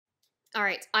All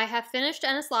right, I have finished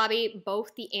Enies Lobby,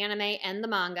 both the anime and the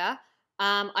manga.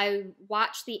 I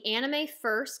watched the anime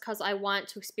first because I want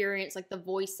to experience like the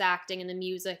voice acting and the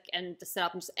music and the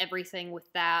setup and just everything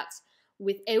with that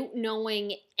without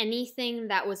knowing anything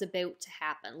that was about to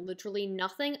happen. Literally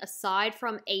nothing aside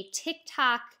from a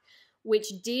TikTok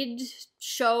which did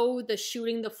show the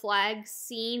shooting the flag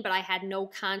scene, but I had no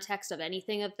context of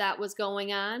anything of that was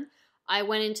going on. I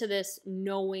went into this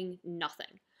knowing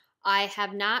nothing. I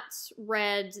have not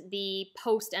read the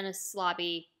post Enies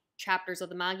Lobby chapters of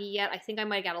the manga yet. I think I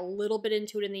might have got a little bit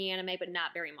into it in the anime, but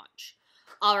not very much.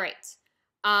 All right.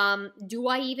 Do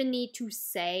I even need to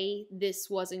say this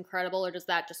was incredible, or does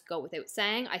that just go without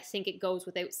saying? I think it goes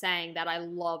without saying that I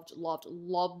loved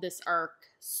this arc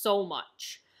so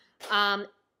much.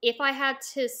 If I had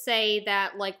to say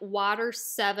that, like, Water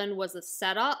 7 was a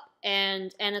setup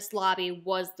and Enies Lobby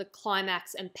was the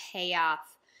climax and payoff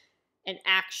and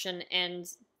action and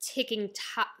ticking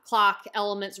clock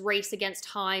elements, race against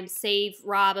time, save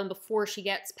Robin before she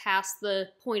gets past the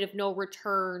point of no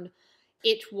return,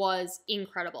 it was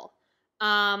incredible.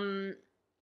 I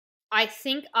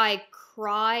think I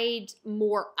cried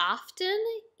more often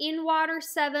in Water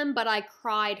 7, but I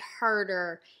cried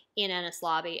harder in Enies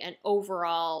Lobby, and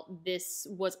overall, this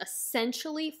was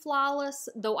essentially flawless,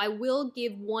 though I will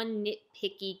give one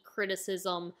nitpicky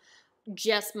criticism,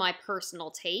 just my personal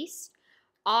taste.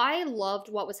 I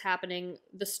loved what was happening,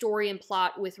 the story and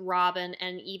plot with Robin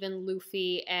and even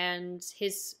Luffy and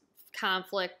his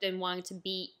conflict and wanting to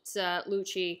beat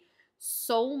Lucci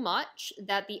so much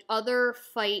that the other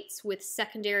fights with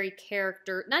secondary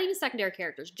character, not even secondary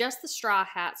characters, just the Straw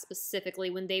Hats specifically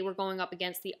when they were going up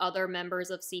against the other members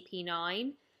of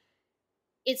CP9,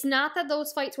 it's not that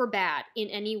those fights were bad in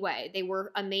any way. They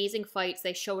were amazing fights.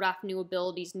 They showed off new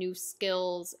abilities, new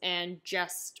skills, and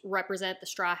just represent the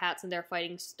Straw Hats and their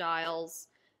fighting styles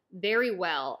very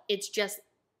well. It's just,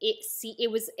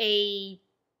 it was a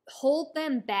hold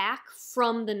them back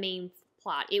from the main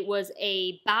plot. It was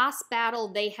a boss battle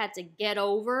they had to get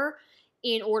over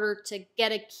in order to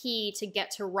get a key to get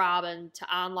to Robin to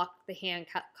unlock the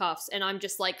handcuffs. And I'm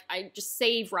just like, I just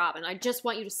save Robin. I just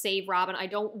want you to save Robin. I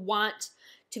don't want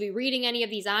to be reading any of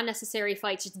these unnecessary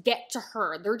fights. Just get to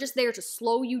her. They're just there to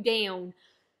slow you down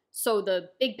so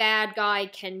the big bad guy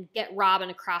can get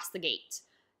Robin across the gate.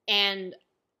 And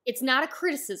it's not a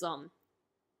criticism.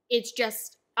 It's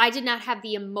just, I did not have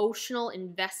the emotional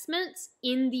investment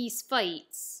in these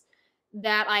fights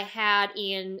that I had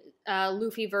in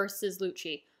Luffy versus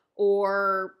Lucci,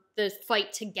 or the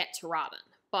fight to get to Robin.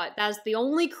 But that's the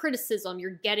only criticism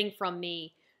you're getting from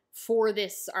me for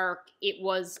this arc. It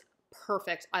was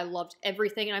perfect. I loved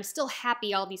everything, and I'm still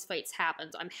happy all these fights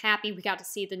happened. I'm happy we got to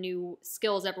see the new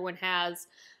skills everyone has.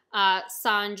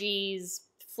 Sanji's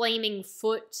flaming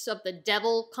foot of the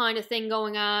devil kind of thing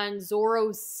going on.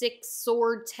 Zoro's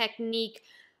 6-sword technique.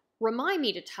 Remind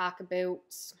me to talk about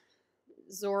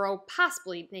Zoro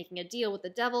possibly making a deal with the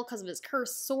devil because of his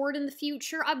cursed sword in the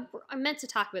future. I meant to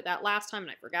talk about that last time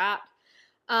and I forgot.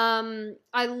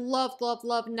 I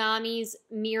loved Nami's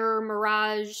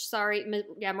mirage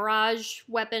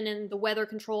weapon and the weather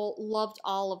control. Loved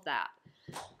all of that.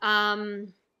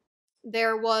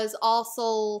 There was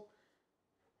also,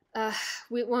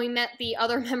 when we met the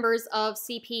other members of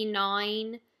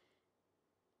CP9,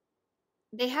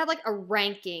 they had like a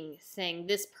ranking thing.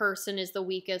 This person is the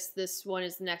weakest, this one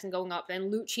is the next, and going up, and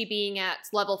Lucci being at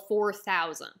level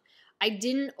 4,000. I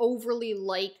didn't overly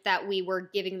like that we were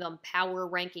giving them power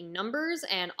ranking numbers,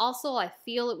 and also I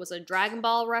feel it was a Dragon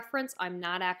Ball reference. I'm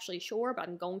not actually sure, but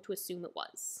I'm going to assume it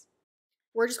was.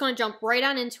 We're just going to jump right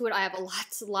on into it. I have a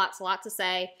lot to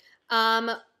say.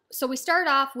 So we start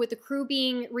off with the crew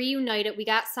being reunited. We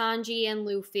got Sanji and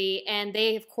Luffy, and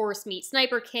they, of course, meet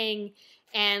Sniper King,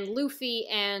 and Luffy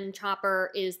and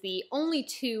Chopper is the only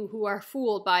two who are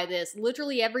fooled by this.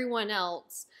 Literally everyone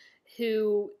else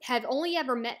who have only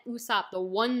ever met Usopp the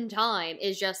one time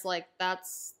is just like,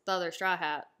 that's the other Straw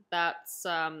Hat. That's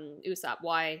Usopp.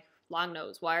 Why?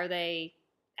 Longnose. Why are they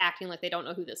acting like they don't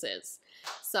know who this is?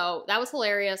 So that was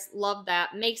hilarious. Loved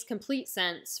that. Makes complete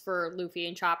sense for Luffy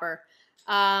and Chopper.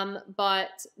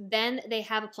 But then they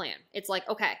have a plan. It's like,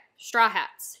 okay, Straw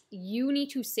Hats, you need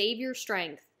to save your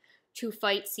strength to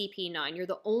fight CP9. You're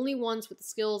the only ones with the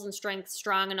skills and strength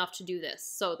strong enough to do this.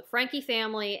 So the Franky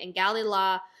family and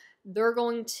Galila, they're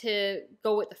going to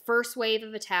go with the first wave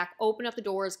of attack, open up the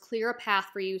doors, clear a path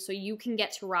for you so you can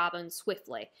get to Robin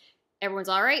swiftly. Everyone's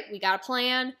all right, we got a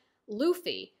plan.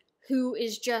 Luffy, who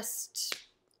is just,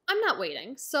 I'm not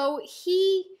waiting. So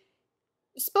he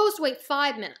is supposed to wait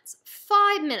 5 minutes.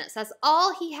 5 minutes, that's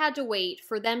all he had to wait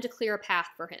for them to clear a path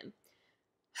for him.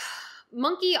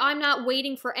 Monkey, I'm not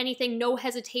waiting for anything, no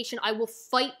hesitation, I will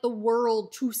fight the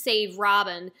world to save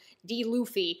Robin. D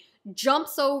Luffy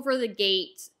jumps over the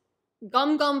gate,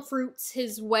 Gum fruits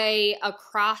his way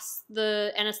across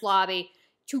the Enies Lobby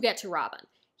to get to Robin.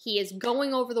 He is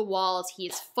going over the walls. He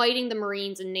is fighting the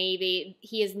Marines and Navy.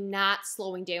 He is not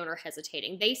slowing down or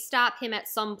hesitating. They stop him at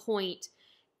some point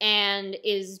and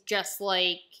is just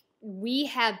like, we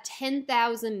have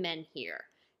 10,000 men here.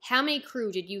 How many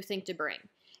crew did you think to bring?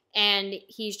 And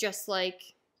he's just like,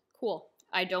 cool,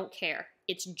 I don't care.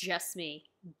 It's just me.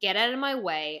 Get out of my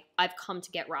way. I've come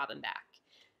to get Robin back.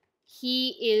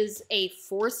 He is a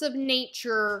force of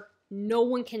nature. No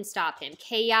one can stop him.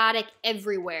 Chaotic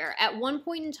everywhere. At one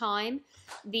point in time,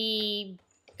 the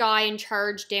guy in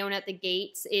charge down at the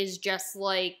gates is just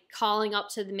like calling up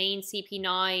to the main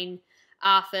CP9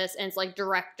 office, and it's like,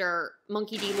 director,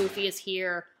 Monkey D. Luffy is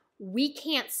here. We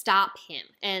can't stop him.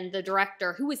 And the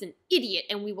director, who is an idiot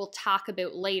and we will talk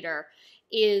about later,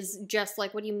 is just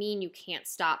like, what do you mean you can't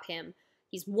stop him?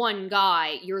 He's one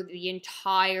guy. You're the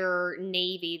entire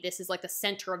Navy. This is like the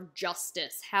center of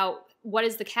justice. What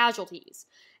is the casualties?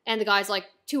 And the guy's like,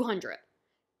 200.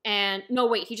 And no,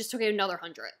 wait, he just took out another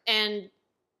 100. And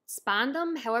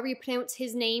Spandam, however you pronounce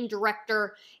his name,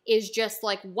 director, is just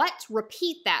like, what?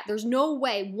 Repeat that. There's no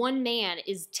way one man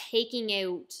is taking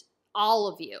out all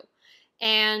of you.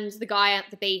 And the guy at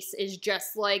the base is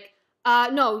just like,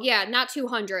 no, yeah, not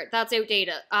 200. That's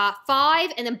outdated. 5,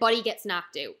 and then Buddy gets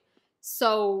knocked out.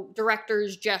 So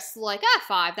director's just like,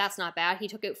 5, that's not bad. He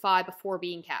took out 5 before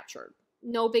being captured.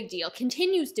 No big deal.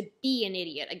 Continues to be an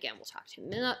idiot. Again, we'll talk to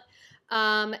him in a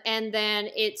minute. And then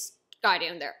it's guy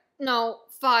down there. No,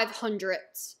 500.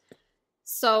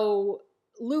 So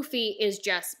Luffy is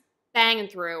just banging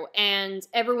through, and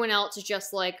everyone else is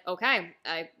just like, okay,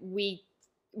 we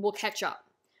will catch up.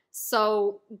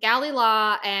 So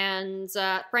Galila and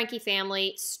Franky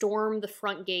family storm the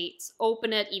front gates,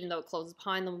 open it, even though it closes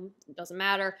behind them, it doesn't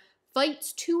matter,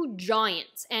 fights 2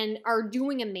 giants, and are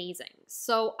doing amazing.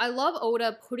 So I love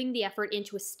Oda putting the effort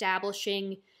into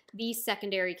establishing these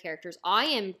secondary characters. I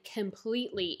am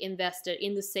completely invested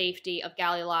in the safety of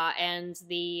Galila and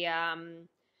the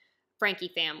Franky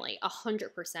family, 100%.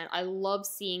 I love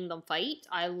seeing them fight.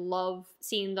 I love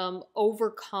seeing them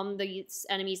overcome these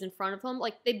enemies in front of them.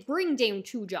 Like, they bring down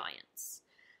 2 giants.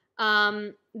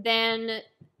 Then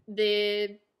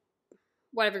the,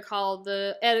 whatever you call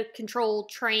the out-of-control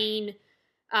train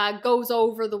goes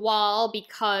over the wall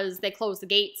because they close the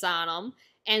gates on them.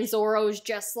 And Zoro's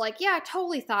just like, yeah, I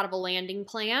totally thought of a landing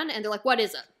plan. And they're like, what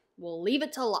is it? We'll leave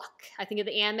it to luck. I think in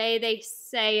the anime they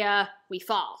say, we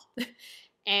fall.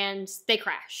 And they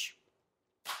crash.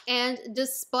 And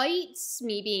despite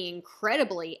me being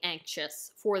incredibly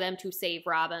anxious for them to save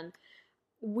Robin,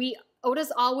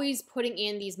 Oda's always putting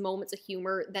in these moments of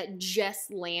humor that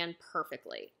just land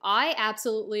perfectly. I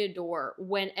absolutely adore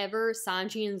whenever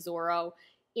Sanji and Zoro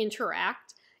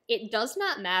interact. It does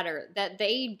not matter that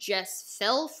they just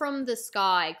fell from the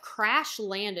sky, crash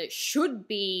landed, should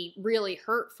be really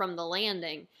hurt from the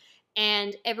landing,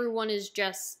 and everyone is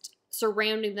just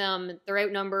surrounding them. They're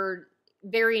outnumbered,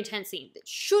 very intense scene. It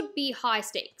should be high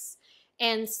stakes.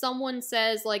 And someone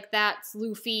says, like, that's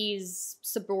Luffy's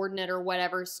subordinate or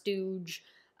whatever, stooge,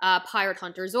 pirate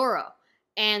hunter Zoro.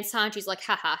 And Sanji's like,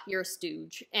 haha, you're a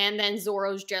stooge. And then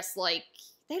Zoro's just like,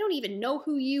 they don't even know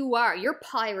who you are. You're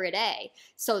Pirate A.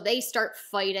 So they start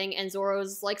fighting, and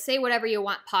Zoro's like, say whatever you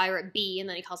want, Pirate B. And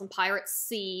then he calls him Pirate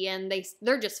C, and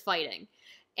they're just fighting.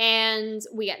 And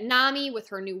we get Nami with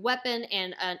her new weapon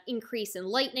and an increase in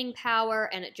lightning power,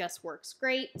 and it just works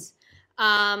great.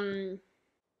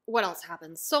 What else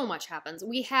happens? So much happens.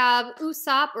 We have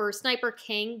Usopp, or Sniper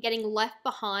King, getting left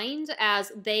behind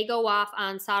as they go off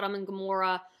on Sodom and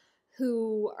Gomorrah,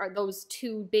 who are those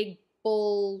 2 big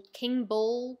king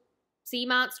bull sea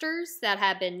monsters that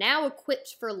have been now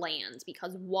equipped for land,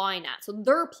 because why not? So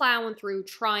they're plowing through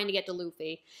trying to get to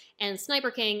Luffy, and Sniper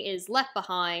King is left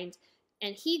behind,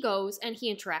 and he goes and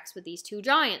he interacts with these 2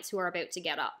 giants who are about to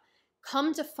get up.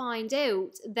 Come to find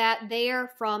out that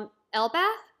they're from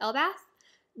Elbath,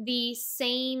 the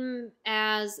same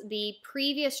as the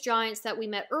previous giants that we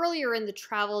met earlier in the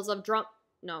travels of Drum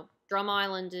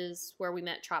Island is where we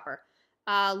met Chopper.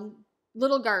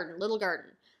 Little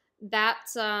Garden. That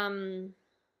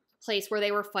place where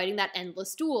they were fighting that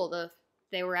endless duel.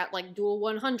 They were at like Duel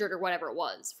 100 or whatever it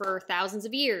was for thousands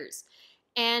of years.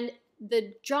 And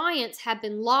the giants had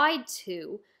been lied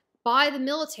to by the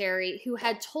military, who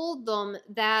had told them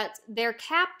that their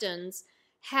captains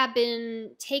have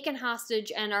been taken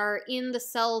hostage and are in the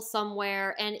cells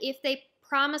somewhere, and if they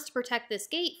promise to protect this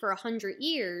gate for 100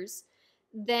 years,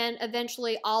 then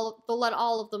eventually they'll let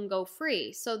all of them go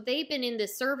free. So they've been in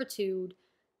this servitude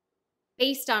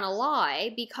based on a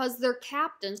lie because their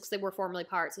captains, because they were formerly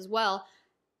pirates as well,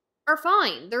 are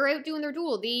fine. They're out doing their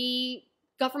duel. The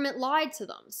government lied to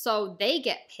them. So they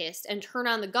get pissed and turn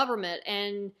on the government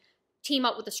and team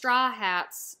up with the Straw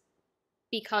Hats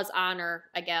because honor,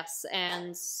 I guess.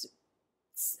 And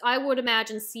I would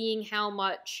imagine seeing how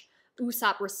much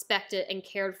Usopp respected and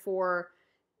cared for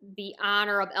the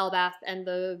honor of Elbaf and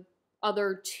the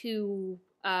other two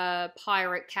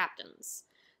pirate captains.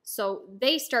 So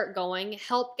they start going,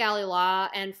 help Galila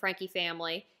and Franky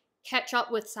family, catch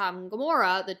up with Sam and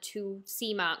Gamora, the two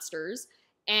sea monsters,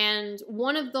 and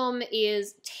one of them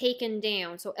is taken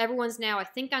down. So everyone's now, I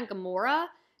think, on Gamora,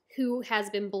 who has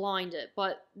been blinded.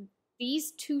 But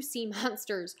these two sea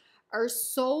monsters are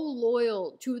so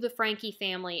loyal to the Franky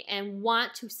family and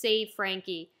want to save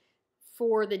Franky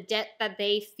for the debt that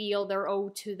they feel they're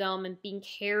owed to them and being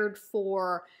cared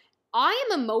for. I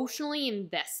am emotionally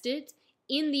invested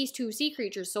in these two sea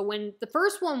creatures. So when the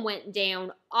first one went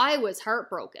down, I was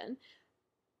heartbroken.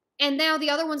 And now the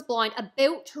other one's blind,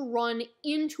 about to run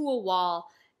into a wall,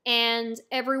 and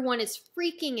everyone is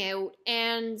freaking out,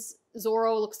 and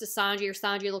Zoro looks to Sanji, or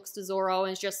Sanji looks to Zoro,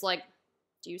 and is just like,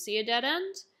 do you see a dead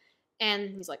end? And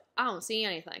he's like, I don't see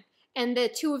anything. And the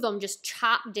two of them just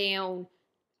chop down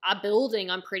a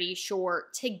building, I'm pretty sure,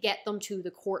 to get them to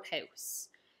the courthouse.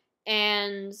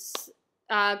 And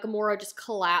Gamora just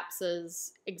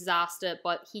collapses, exhausted,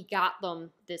 but he got them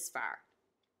this far.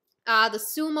 The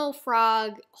sumo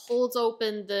frog holds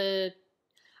open the,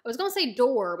 I was going to say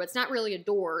door, but it's not really a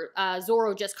door.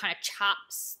 Zoro just kind of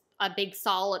chops a big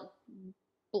solid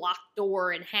block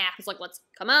door in half. It's like,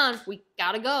 come on, we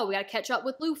gotta go. We gotta catch up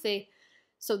with Luffy.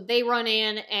 So they run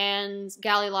in, and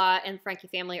Galila and Franky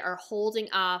family are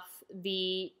holding off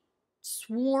the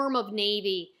swarm of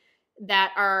Navy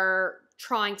that are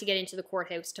trying to get into the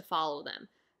courthouse to follow them.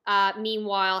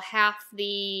 Meanwhile,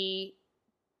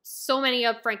 so many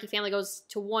of Franky family goes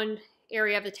to one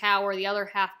area of the tower, the other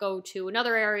half go to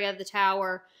another area of the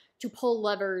tower to pull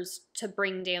levers to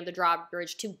bring down the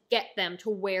drawbridge to get them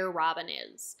to where Robin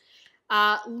is.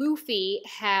 Luffy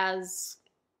has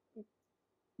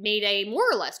made a more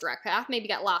or less direct path, maybe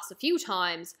got lost a few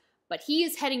times, but he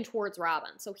is heading towards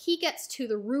Robin. So he gets to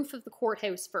the roof of the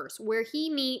courthouse first, where he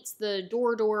meets the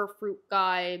door fruit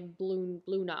guy,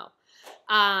 Blueno.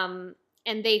 And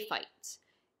they fight.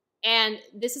 And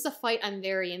this is a fight I'm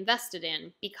very invested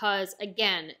in because,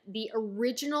 again, the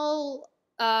original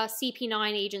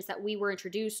CP9 agents that we were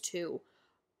introduced to,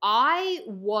 I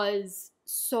was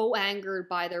so angered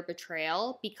by their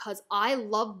betrayal because I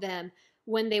loved them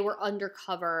when they were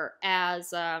undercover as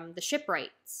the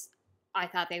shipwrights. I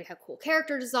thought they had cool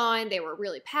character design, they were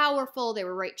really powerful, they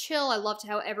were right chill, I loved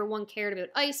how everyone cared about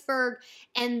Iceberg,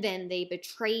 and then they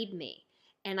betrayed me.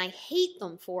 And I hate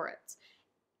them for it.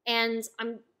 And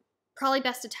I'm probably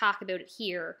best to talk about it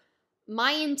here.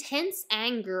 My intense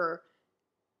anger,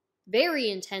 very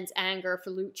intense anger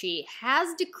for Lucci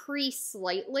has decreased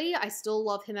slightly. I still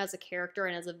love him as a character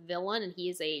and as a villain, and he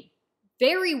is a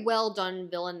very well done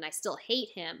villain, and I still hate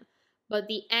him. But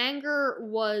the anger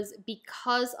was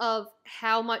because of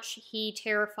how much he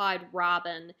terrified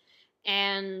Robin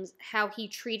and how he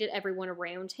treated everyone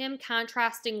around him,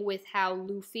 contrasting with how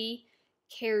Luffy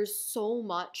cares so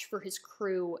much for his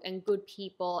crew and good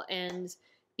people and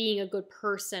being a good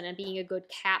person and being a good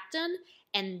captain.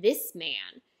 And this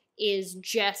man is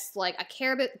just like, I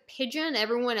care about the pigeon,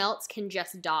 everyone else can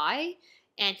just die.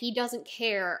 And he doesn't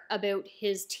care about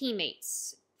his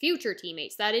teammates, future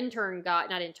teammates. That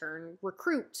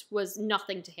recruit was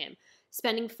nothing to him.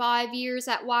 Spending 5 years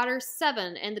at Water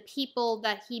 7 and the people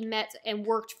that he met and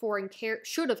worked for and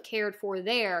should have cared for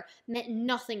there meant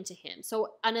nothing to him.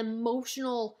 So an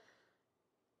emotional,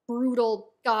 brutal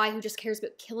guy who just cares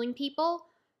about killing people.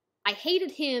 I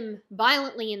hated him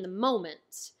violently in the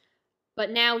moment, but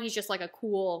now he's just like a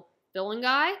cool villain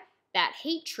guy. That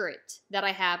hatred that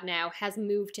I have now has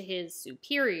moved to his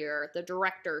superior, the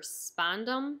director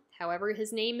Spandam, however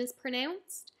his name is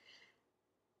pronounced.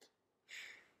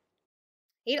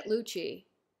 Hated Lucci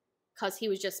because he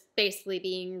was just basically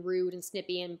being rude and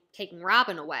snippy and taking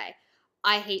Robin away.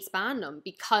 I hate Spandam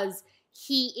because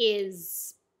he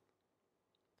is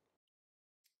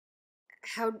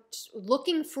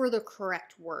looking for the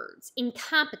correct words.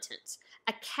 Incompetent,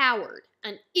 a coward,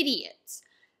 an idiot.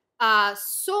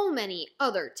 So many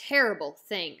other terrible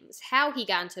things. How he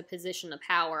got into a position of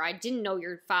power. I didn't know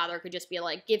your father could just be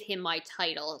like, give him my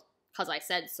title because I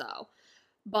said so.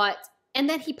 And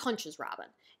then he punches Robin.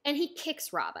 And he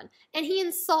kicks Robin. And he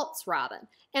insults Robin.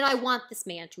 And I want this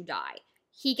man to die.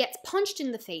 He gets punched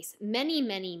in the face many,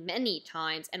 many, many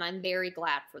times, and I'm very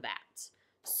glad for that.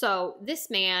 So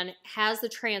this man has the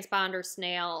transponder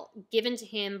snail given to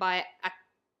him by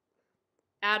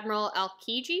Admiral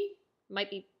Aokiji. Might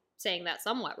be saying that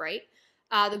somewhat right.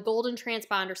 The golden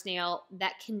transponder snail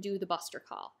that can do the Buster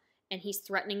Call. And he's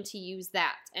threatening to use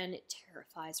that, and it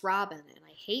terrifies Robin, and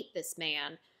I hate this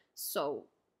man. So,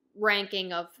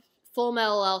 ranking of Full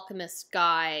Metal Alchemist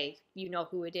guy, you know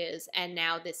who it is, and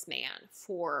now this man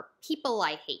for people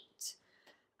I hate.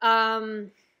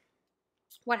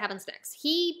 What happens next?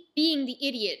 He, being the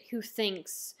idiot who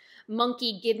thinks,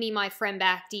 monkey, give me my friend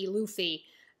back, D Luffy,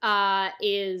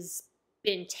 is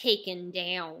been taken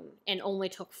down and only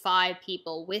took 5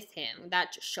 people with him.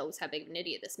 That just shows how big of an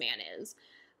idiot this man is.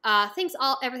 Thinks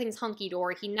everything's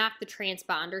hunky-dory. He knocked the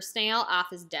transponder snail off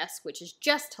his desk, which is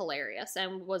just hilarious,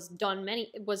 and was done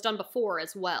before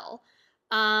as well.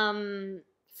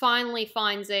 Finally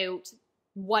finds out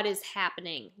what is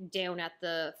happening down at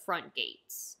the front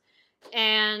gates.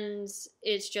 And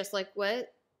it's just like,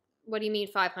 what? What do you mean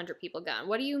 500 people gone?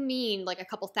 What do you mean like a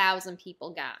couple thousand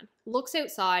people gone? Looks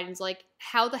outside and is like,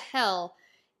 how the hell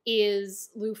is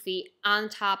Luffy on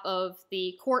top of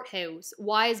the courthouse?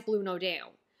 Why is Blueno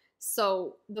down?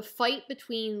 So the fight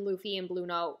between Luffy and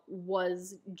Blueno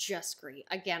was just great.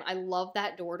 Again, I love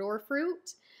that door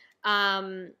fruit.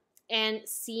 And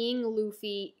seeing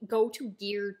Luffy go to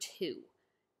Gear 2.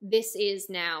 This is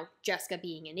now Jessica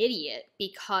being an idiot,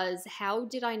 because how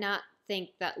did I not think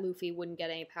that Luffy wouldn't get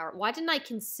any power? Why didn't I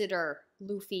consider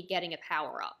Luffy getting a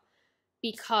power-up?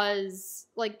 Because,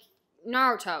 like,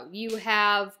 Naruto, you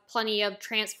have plenty of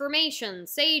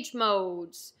transformations, Sage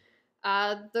modes,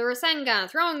 the Rasengan,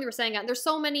 throwing the Rasengan. There's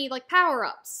so many, like,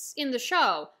 power-ups in the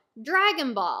show.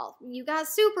 Dragon Ball, you got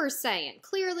Super Saiyan.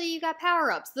 Clearly, you got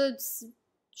power-ups. The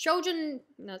shonen,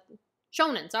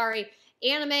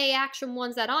 anime action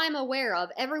ones that I'm aware of,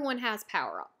 everyone has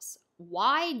power-ups.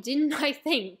 Why didn't I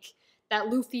think that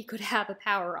Luffy could have a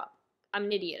power-up? I'm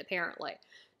an idiot, apparently.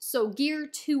 So Gear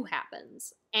 2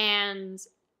 happens, and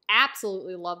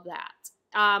absolutely love that.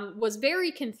 Was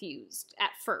very confused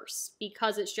at first,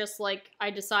 because it's just like, I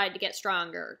decided to get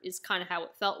stronger, is kind of how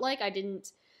it felt like. I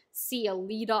didn't see a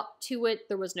lead up to it.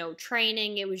 There was no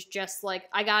training. It was just like,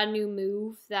 I got a new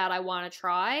move that I want to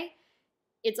try.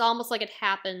 It's almost like it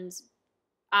happened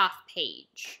off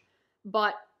page,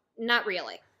 but not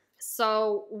really.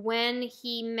 So when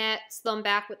he met them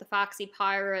back with the Foxy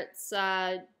Pirates,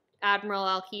 Admiral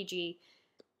Aokiji,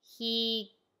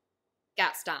 he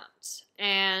got stomped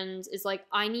and is like,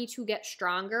 I need to get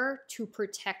stronger to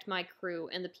protect my crew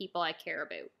and the people I care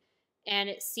about. And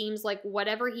it seems like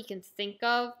whatever he can think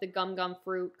of, the gum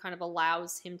fruit kind of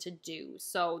allows him to do.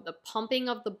 So the pumping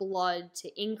of the blood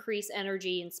to increase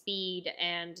energy and speed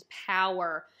and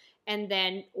power, and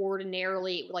then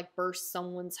ordinarily it would like burst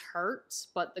someone's heart,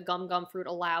 but the gum fruit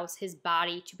allows his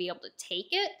body to be able to take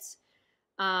it.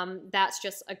 That's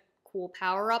just a cool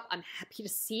power-up. I'm happy to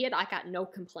see it. I got no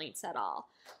complaints at all.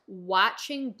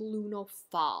 Watching Blueno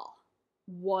fall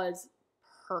was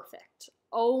perfect.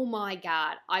 Oh my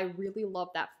god, I really love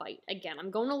that fight. Again, I'm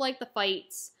going to like the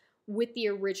fights with the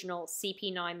original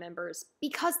CP9 members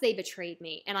because they betrayed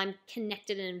me, and I'm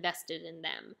connected and invested in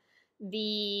them.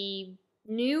 The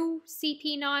new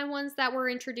CP9 ones that we're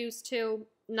introduced to,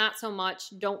 not so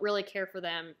much. Don't really care for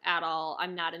them at all.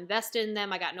 I'm not invested in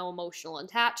them. I got no emotional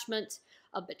attachment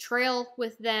of betrayal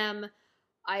with them.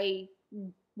 I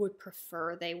would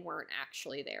prefer they weren't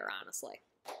actually there, honestly.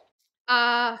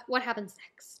 What happens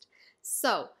next?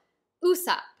 So,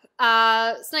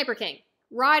 Usopp, Sniper King,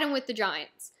 riding with the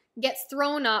Giants, gets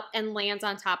thrown up and lands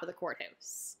on top of the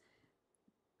courthouse.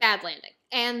 Bad landing.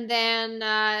 And then,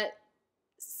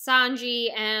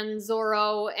 Sanji and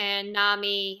Zoro and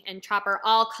Nami and Chopper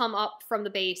all come up from the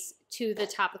base to the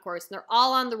top of the course, and they're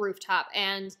all on the rooftop,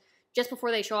 and just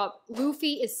before they show up,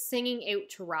 Luffy is singing out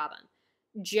to Robin.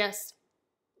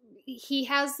 He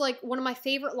has, like, one of my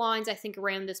favorite lines, I think,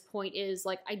 around this point is,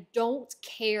 like, I don't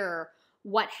care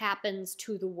what happens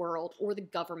to the world or the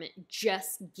government,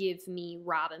 just give me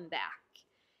Robin back.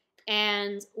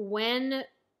 And when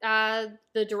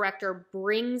the director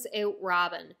brings out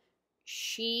Robin,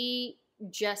 she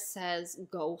just says,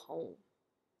 go home.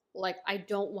 Like, I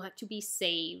don't want to be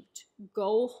saved.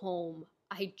 Go home.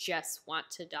 I just want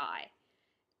to die.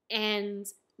 And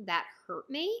that hurt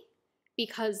me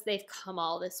because they've come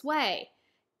all this way.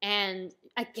 And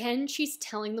again, she's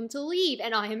telling them to leave.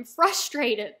 And I am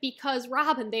frustrated because,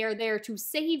 Robin, they are there to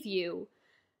save you.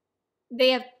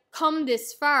 They have come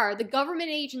this far. The government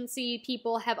agency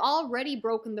people have already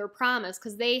broken their promise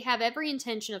because they have every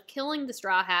intention of killing the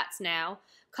Straw Hats now,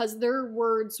 because their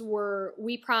words were,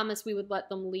 we promised we would let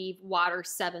them leave Water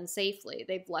 7 safely.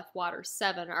 They've left Water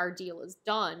 7. Our deal is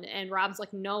done. And Rob's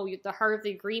like, no, the heart of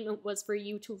the agreement was for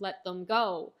you to let them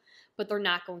go, but they're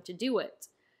not going to do it.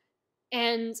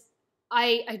 And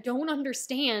I don't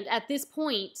understand at this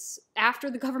point, after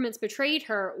the government's betrayed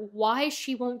her, why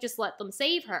she won't just let them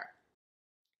save her.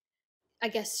 I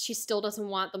guess she still doesn't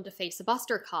want them to face a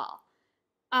Buster call.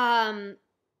 And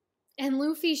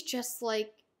Luffy's just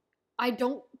like,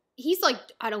 he's like,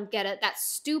 I don't get it. That's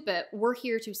stupid. We're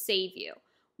here to save you.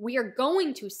 We are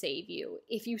going to save you.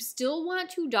 If you still want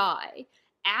to die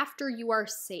after you are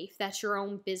safe, that's your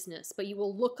own business. But you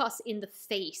will look us in the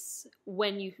face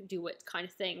when you do it, kind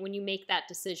of thing, when you make that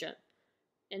decision.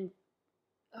 And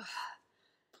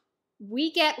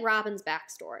we get Robin's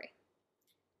backstory.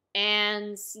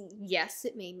 And yes,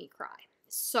 it made me cry.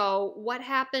 So what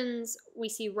happens, we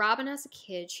see Robin as a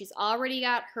kid. She's already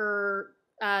got her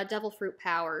devil fruit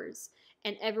powers,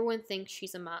 and everyone thinks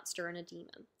she's a monster and a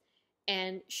demon.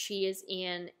 And she is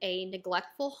in a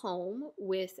neglectful home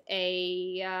with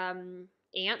a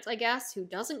aunt, I guess, who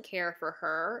doesn't care for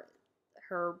her.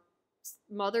 Her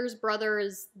mother's brother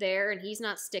is there, and he's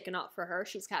not sticking up for her.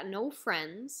 She's got no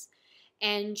friends.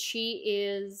 And she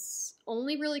is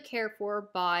only really cared for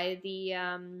by the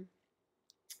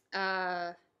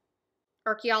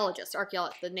archaeologist.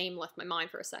 The name left my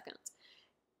mind for a second.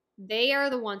 They are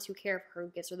the ones who care for her,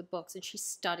 who gives her the books, and she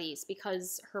studies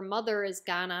because her mother has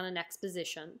gone on an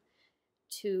exposition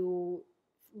to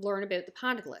learn about the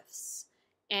poneglyphs.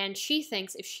 And she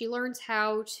thinks if she learns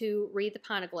how to read the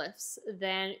poneglyphs,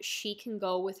 then she can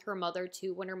go with her mother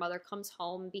to, when her mother comes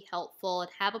home, be helpful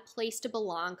and have a place to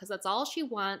belong, because that's all she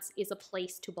wants is a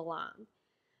place to belong.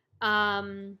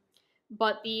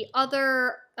 But the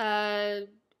other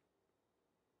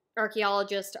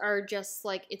archaeologists are just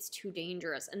like, it's too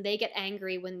dangerous. And they get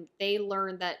angry when they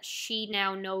learn that she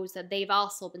now knows that they've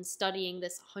also been studying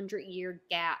this 100-year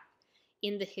gap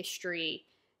in the history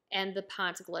and the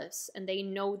poneglyphs, and they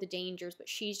know the dangers, but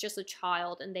she's just a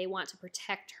child and they want to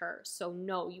protect her. So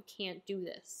no, you can't do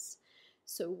this.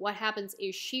 So what happens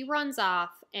is she runs off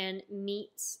and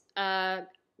meets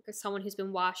someone who's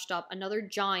been washed up, another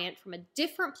giant from a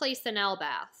different place than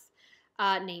Elbath,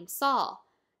 named Saul.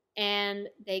 And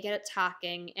they get it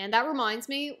talking. And that reminds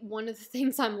me, one of the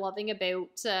things I'm loving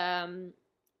about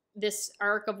this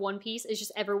arc of One Piece is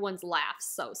just everyone's laughs.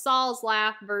 So Saul's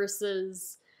laugh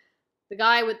versus the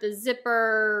guy with the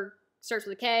zipper, starts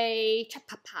with a K,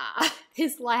 cha-pa-pa,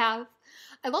 his laugh.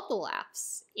 I love the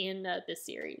laughs in this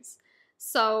series.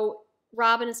 So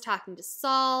Robin is talking to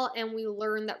Saul, and we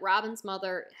learn that Robin's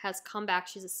mother has come back.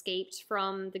 She's escaped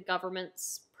from the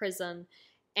government's prison,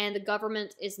 and the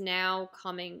government is now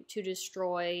coming to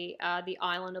destroy the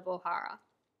island of Ohara.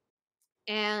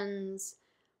 And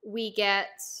we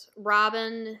get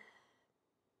Robin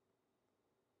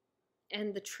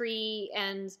and the tree,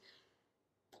 and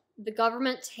the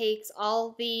government takes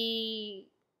all the,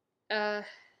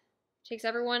 takes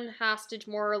everyone hostage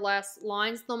more or less,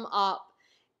 lines them up,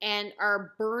 and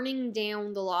are burning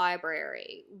down the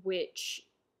library, which,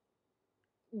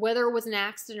 whether it was an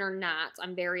accident or not,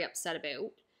 I'm very upset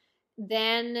about.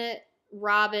 Then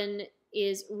Robin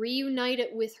is reunited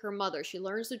with her mother. She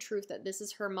learns the truth that this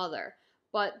is her mother,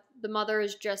 but the mother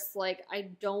is just like, I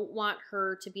don't want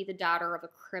her to be the daughter of a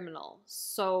criminal,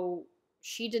 so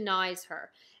she denies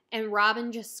her. And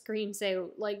Robin just screams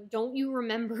out, like, don't you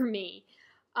remember me?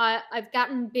 I've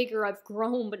gotten bigger, I've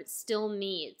grown, but it's still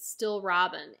me. It's still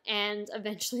Robin. And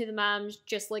eventually the mom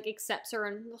just, like, accepts her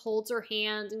and holds her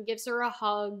hand and gives her a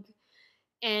hug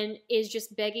and is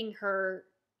just begging her,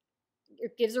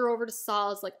 gives her over to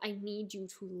Saul, is like, I need you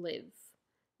to live.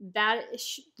 That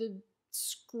is the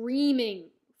screaming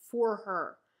for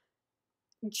her.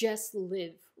 Just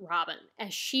live, Robin.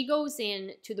 As she goes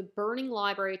in to the burning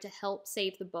library to help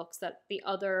save the books that the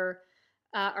other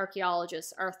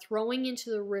archaeologists are throwing into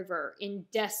the river in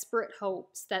desperate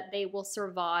hopes that they will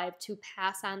survive to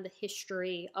pass on the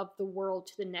history of the world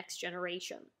to the next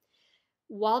generation.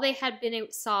 While they had been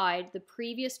outside, the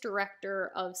previous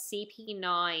director of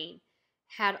CP9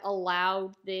 had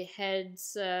allowed the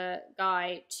head's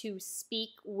guy to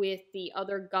speak with the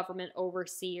other government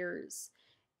overseers.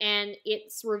 And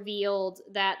it's revealed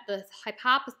that the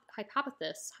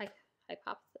hypothesis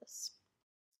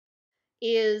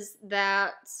is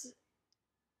that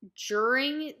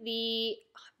during the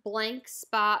blank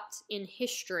spot in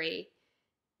history,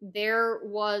 there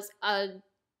was a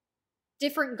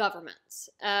different government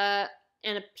and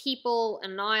a people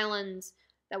and an island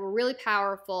that were really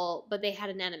powerful, but they had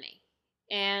an enemy.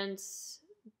 And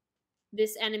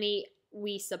this enemy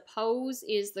we suppose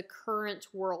is the current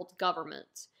world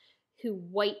government, who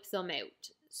wiped them out.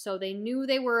 So they knew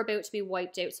they were about to be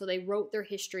wiped out, so they wrote their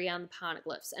history on the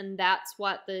poneglyphs. And that's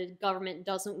what the government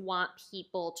doesn't want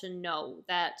people to know,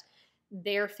 that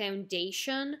their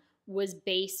foundation was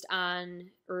based on,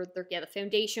 the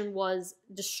foundation was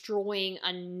destroying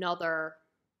another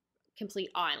complete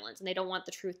island, and they don't want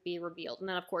the truth to be revealed. And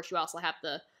then, of course, you also have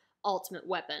the ultimate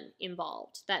weapon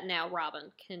involved that now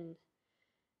Robin can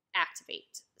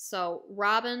activate. So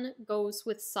Robin goes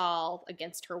with Saul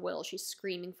against her will. She's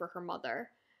screaming for her mother,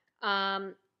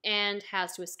 and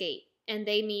has to escape. And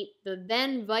they meet the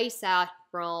then Vice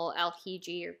Admiral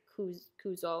Aokiji, or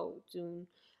Kuzo Jun.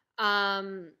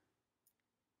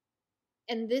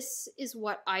 And this is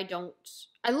what I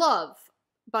love,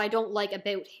 but I don't like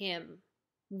about him,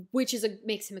 which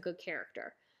makes him a good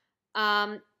character.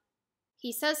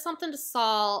 He says something to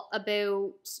Saul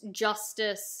about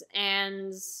justice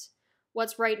and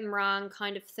what's right and wrong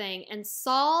kind of thing. And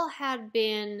Saul had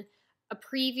been a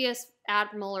previous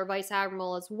admiral or vice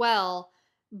admiral as well,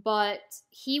 but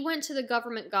he went to the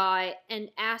government guy and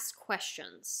asked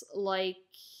questions like,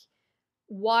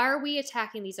 why are we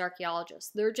attacking these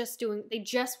archaeologists? They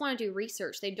just want to do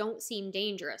research. They don't seem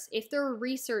dangerous. If their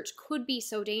research could be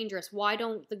so dangerous, why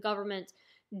don't the government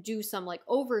do some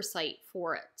oversight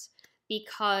for it?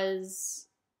 Because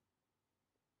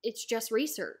it's just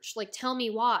research. Tell me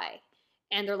why.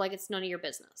 And they're like, it's none of your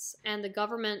business. And the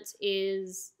government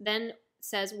then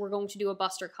says, we're going to do a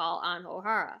buster call on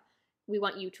Ohara. We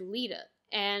want you to lead it.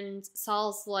 And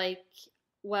Saul's like,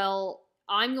 well,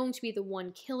 I'm going to be the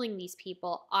one killing these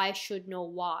people. I should know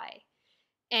why.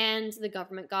 And the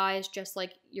government guy is just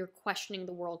like, you're questioning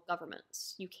the world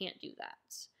governments. You can't do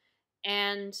that.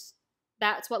 And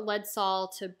that's what led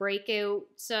Saul to break out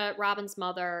Robin's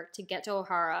mother to get to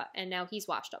Ohara, and now he's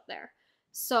washed up there.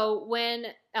 So when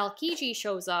Aokiji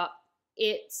shows up,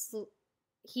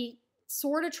 he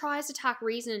sort of tries to talk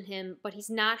reason in him, but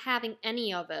he's not having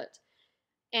any of it.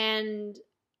 And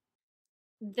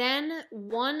then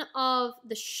one of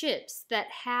the ships that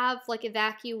have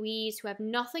evacuees who have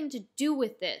nothing to do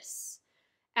with this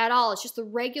at all, it's just the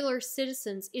regular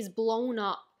citizens, is blown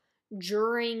up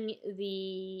during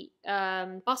the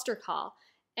buster call.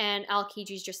 And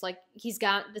Aokiji's just like,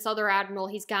 this other admiral,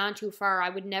 he's gone too far. I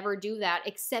would never do that.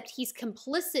 Except he's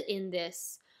complicit in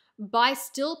this by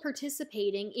still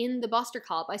participating in the buster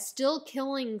call, by still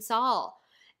killing Saul.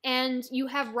 And you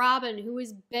have Robin, who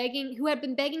had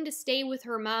been begging to stay with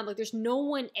her mom. There's no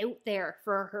one out there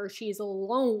for her. She's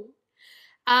alone.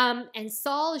 And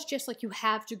Saul is just like, you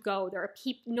have to go. There are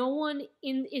people. No one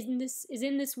is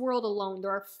in this world alone. There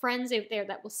are friends out there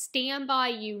that will stand by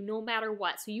you no matter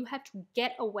what. So you have to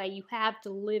get away. You have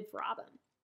to live, Robin.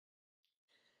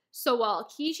 So while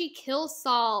Aokiji kills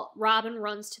Saul, Robin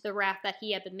runs to the raft that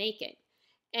he had been making.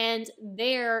 And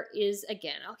there is,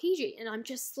 again, Aokiji. And I'm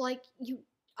just like,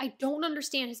 I don't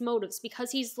understand his motives,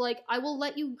 because he's like, I will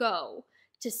let you go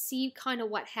to see kind of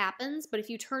what happens, but if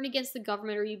you turn against the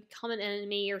government or you become an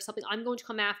enemy or something, I'm going to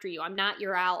come after you. I'm not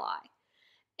your ally.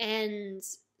 And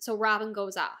so Robin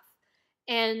goes off.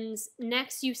 And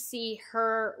next you see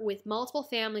her with multiple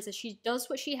families as she does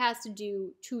what she has to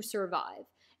do to survive.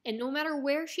 And no matter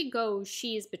where she goes,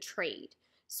 she is betrayed.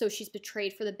 So she's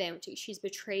betrayed for the bounty. She's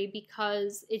betrayed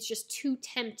because it's just too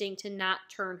tempting to not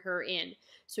turn her in.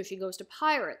 So she goes to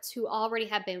pirates who already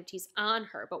have bounties on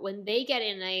her. But when they get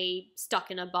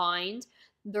stuck in a bind,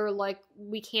 they're like,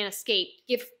 we can't escape.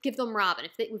 Give them Robin.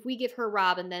 If we give her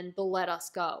Robin, then they'll let us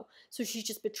go. So she's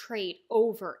just betrayed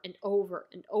over and over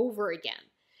and over again.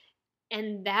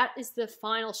 And that is the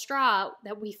final straw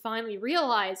that we finally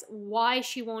realize why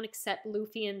she won't accept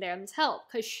Luffy and them's help.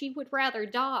 Because she would rather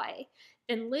die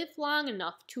than live long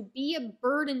enough to be a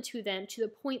burden to them to the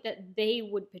point that they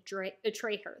would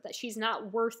betray her, that she's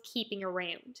not worth keeping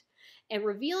around. And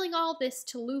revealing all this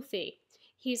to Luffy,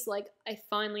 he's like, I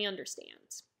finally understand.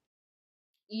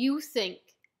 You think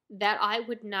that I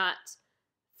would not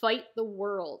fight the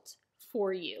world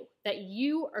for you, that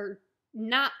you are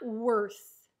not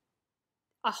worth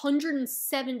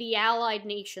 170 allied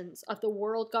nations of the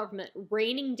world government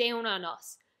raining down on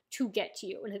us to get to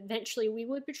you, and eventually we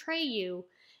would betray you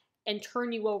and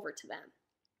turn you over to them.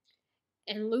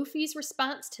 And Luffy's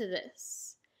response to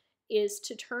this is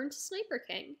to turn to Sniper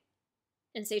King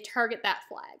and say, target that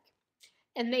flag.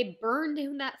 And they burn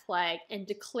down that flag and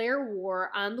declare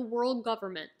war on the world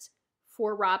government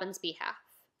for Robin's behalf.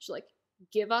 She's like,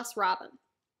 give us Robin.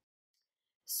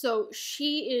 So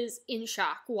she is in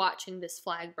shock watching this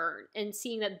flag burn and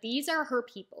seeing that these are her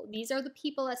people. These are the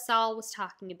people that Saul was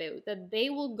talking about, that they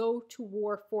will go to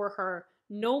war for her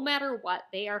no matter what.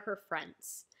 They are her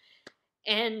friends.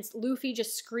 And Luffy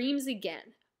just screams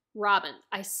again, Robin,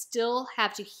 I still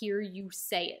have to hear you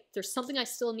say it. There's something I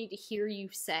still need to hear you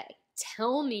say.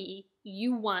 Tell me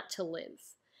you want to live.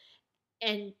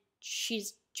 And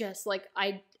she's just like,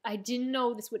 I didn't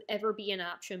know this would ever be an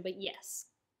option, but yes.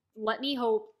 Let me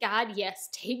hope. God, yes.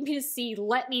 Take me to sea.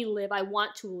 Let me live. I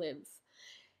want to live.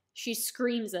 She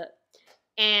screams it.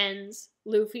 And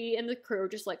Luffy and the crew are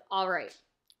just like, all right,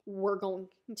 we're going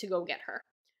to go get her.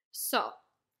 So,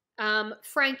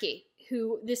 Franky,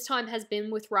 who this time has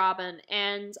been with Robin,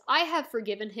 and I have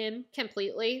forgiven him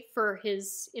completely for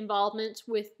his involvement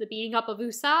with the beating up of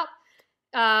Usopp.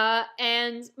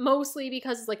 And mostly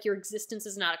because, like, your existence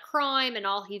is not a crime, and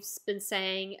all he's been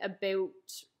saying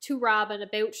to Robin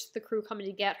about the crew coming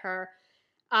to get her.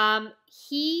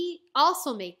 He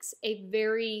also makes a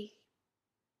very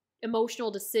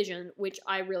emotional decision, which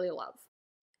I really love.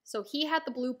 So he had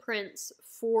the blueprints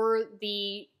for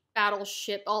the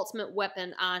battleship ultimate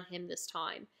weapon on him this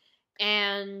time,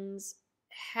 and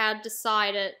had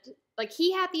decided, like,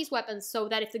 he had these weapons so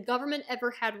that if the government ever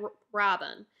had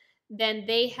Robin, then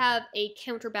they have a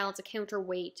counterbalance, a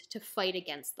counterweight to fight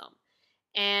against them.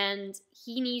 And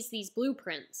he needs these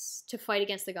blueprints to fight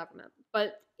against the government.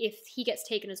 But if he gets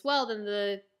taken as well, then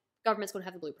the government's going to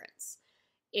have the blueprints.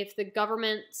 If the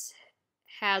government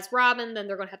has Robin, then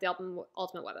they're going to have the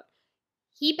ultimate weapon.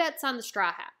 He bets on the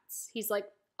Straw Hats. He's like,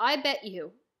 I bet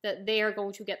you that they are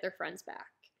going to get their friends back.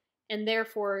 And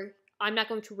therefore, I'm not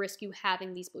going to risk you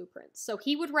having these blueprints. So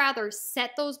he would rather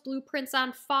set those blueprints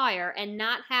on fire and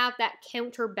not have that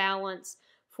counterbalance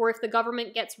for if the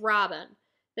government gets Robin,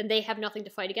 then they have nothing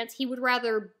to fight against. He would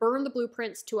rather burn the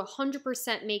blueprints to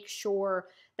 100% make sure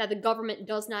that the government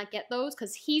does not get those,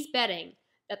 because he's betting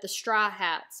that the Straw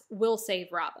Hats will save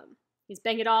Robin. He's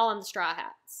betting it all on the Straw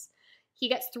Hats. He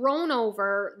gets thrown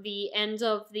over the end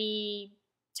of the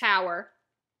tower,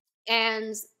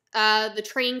 and the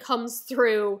train comes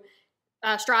through.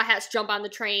 Straw Hats jump on the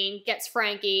train, gets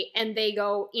Franky, and they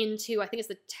go into, I think it's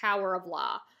the Tower of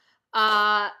Law.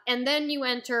 And then you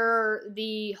enter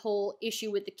the whole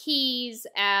issue with the keys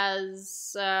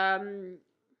as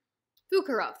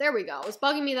Fukurov. There we go. It was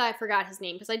bugging me that I forgot his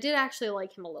name, because I did actually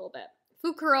like him a little bit.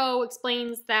 Fukuro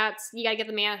explains that you gotta get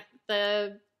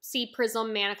the sea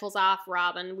prism manacles off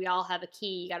Robin. We all have a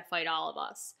key. You gotta fight all of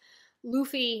us.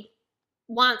 Luffy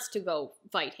wants to go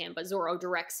fight him, but Zoro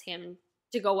directs him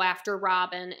to go after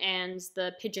Robin and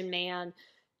the Pigeon Man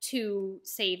to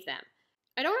save them.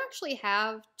 I don't actually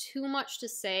have too much to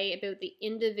say about the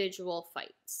individual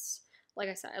fights. Like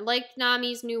I said, I liked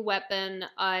Nami's new weapon.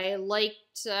 I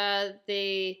liked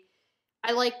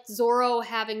Zoro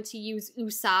having to use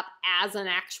Usopp as an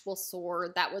actual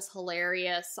sword. That was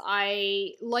hilarious.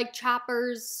 I like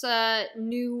Chopper's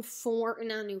new form,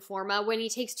 when he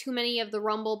takes too many of the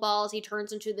rumble balls, he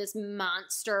turns into this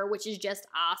monster, which is just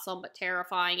awesome but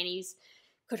terrifying, and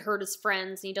could hurt his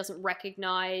friends, and he doesn't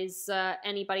recognize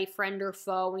anybody, friend or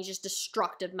foe, and he's just a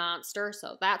destructive monster,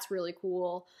 so that's really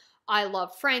cool. I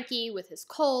love Franky with his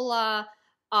cola.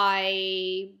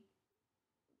 I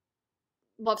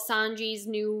love Sanji's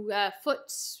new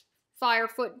fire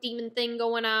foot demon thing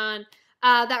going on.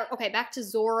 Back to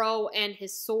Zoro and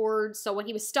his sword. So when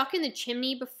he was stuck in the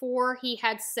chimney before, he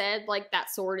had said, like, that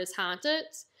sword is haunted.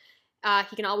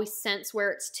 He can always sense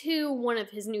where it's to. One of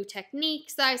his new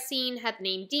techniques that I've seen had the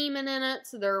name demon in it.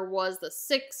 So there was the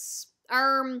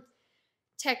 6-arm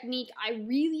technique. I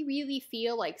really, really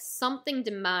feel like something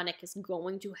demonic is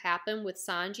going to happen with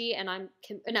Sanji, and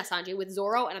with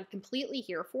Zoro, and I'm completely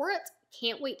here for it.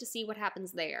 Can't wait to see what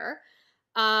happens there.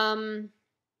 I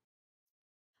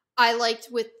liked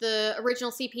with the original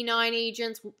CP9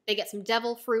 agents, they get some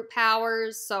devil fruit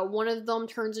powers. So one of them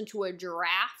turns into a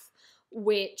giraffe,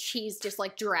 which he's just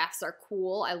like, giraffes are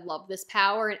cool. I love this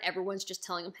power, and everyone's just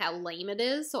telling him how lame it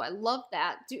is. So I love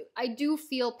that. I do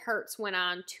feel parts went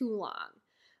on too long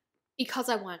because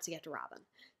I wanted to get to Robin.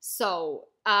 So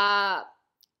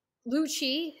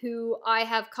Lucci, who I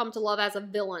have come to love as a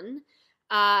villain,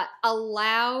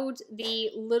 allowed the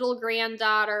little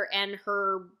granddaughter and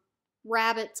her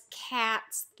rabbit's cat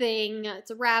thing,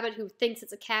 it's a rabbit who thinks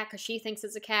it's a cat because she thinks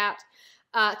it's a cat,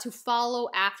 to follow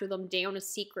after them down a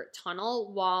secret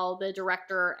tunnel while the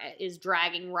director is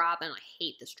dragging Robin. I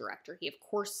hate this director. He, of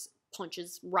course,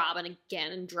 punches Robin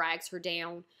again and drags her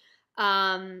down.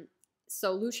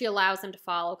 So Lucci allows them to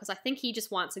follow because I think he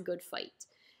just wants a good fight.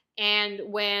 And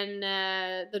when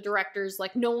the director's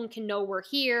like, no one can know we're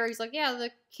here, he's like, yeah, the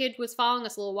kid was following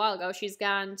us a little while ago. She's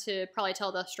gone to probably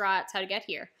tell the Strats how to get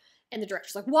here. And the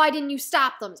director's like, why didn't you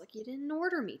stop them? He's like, you didn't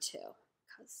order me to.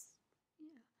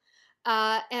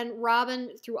 And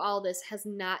Robin, through all this, has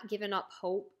not given up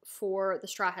hope for the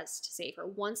Straw Hats to save her.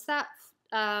 Once that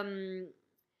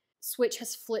switch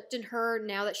has flipped in her,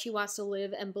 now that she wants to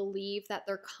live and believe that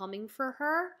they're coming for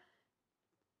her,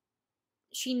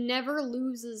 she never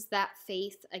loses that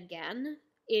faith again.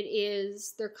 It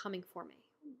is, they're coming for me.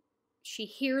 She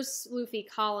hears Luffy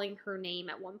calling her name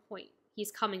at one point.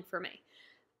 He's coming for me.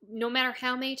 No matter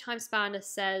how many times Sponda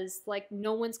says, like,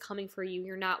 no one's coming for you,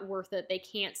 you're not worth it, they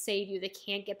can't save you, they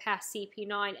can't get past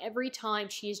CP9, every time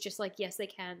she's just like, yes, they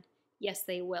can. Yes,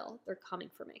 they will. They're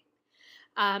coming for me.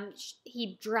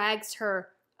 He drags her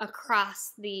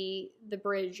across the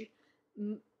bridge,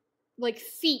 like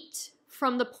feet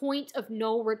from the point of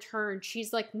no return.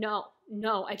 She's like, no,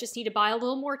 I just need to buy a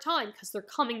little more time because they're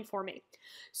coming for me.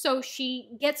 So she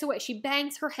gets away. She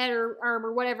bangs her head or arm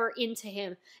or whatever into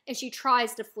him, and she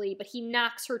tries to flee, but he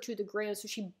knocks her to the ground, so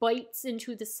she bites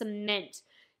into the cement,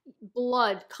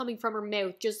 blood coming from her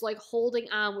mouth, just like holding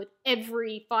on with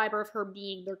every fiber of her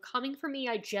being. They're coming for me.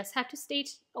 I just have to stay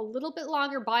a little bit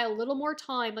longer, buy a little more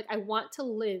time. Like, I want to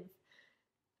live.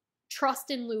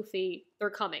 Trust in Luffy. They're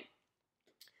coming.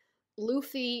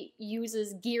 Luffy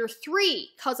uses Gear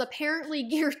 3, because apparently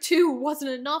Gear 2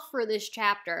 wasn't enough for this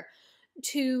chapter,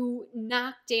 to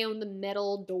knock down the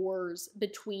metal doors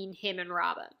between him and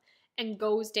Robin, and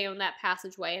goes down that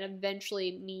passageway and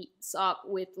eventually meets up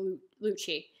with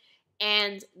Lucci.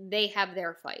 And they have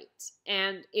their fight.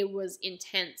 And it was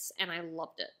intense, and I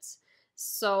loved it.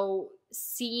 So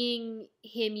seeing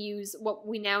him use what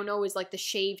we now know is like the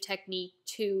shave technique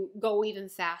to go even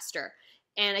faster.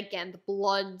 And again, the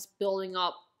blood's building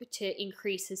up to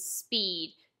increase his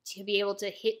speed, to be able to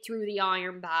hit through the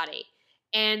iron body.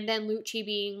 And then Lucci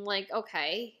being like,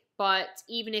 okay, but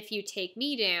even if you take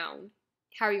me down,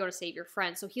 how are you going to save your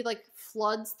friend? So he like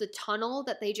floods the tunnel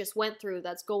that they just went through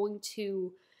that's going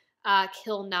to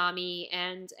kill Nami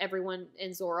and everyone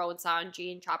in Zoro and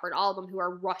Sanji and Chopper and all of them who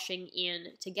are rushing in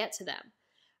to get to them.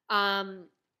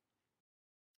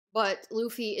 But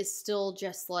Luffy is still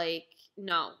just like,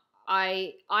 no,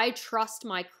 I trust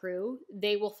my crew.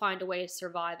 They will find a way to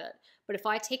survive it. But if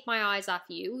I take my eyes off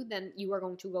you, then you are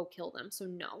going to go kill them. So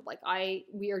no, like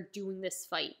we are doing this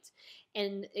fight.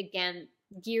 And again,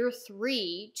 Gear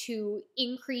 3, to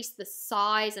increase the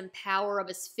size and power of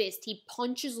his fist, he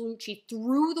punches Lucci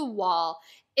through the wall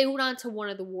out onto one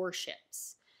of the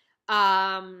warships.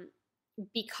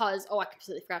 Because, I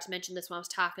completely forgot to mention this when I was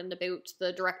talking about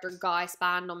the director Guy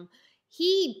Spandam.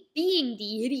 He, being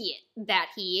the idiot that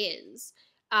he is,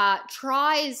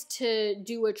 tries to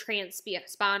do a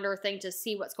transponder thing to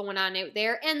see what's going on out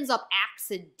there, ends up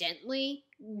accidentally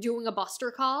doing a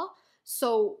buster call.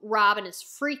 So Robin is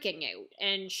freaking out,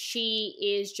 and she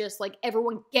is just like,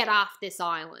 everyone get off this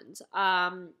island.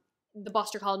 The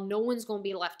buster call, no one's going to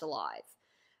be left alive.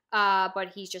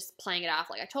 But he's just playing it off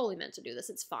like, I totally meant to do this.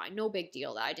 It's fine. No big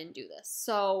deal that I didn't do this.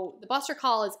 So the buster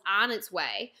call is on its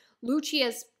way. Lucci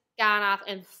has gone off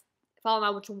and fallen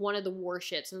out with one of the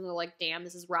warships, and they're like, damn,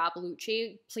 this is Rob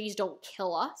Lucci. Please don't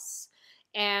kill us.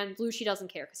 And Lucci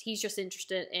doesn't care because he's just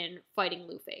interested in fighting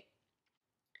Luffy.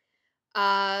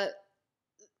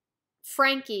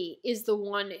 Franky is the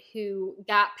one who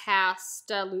got past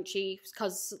Lucci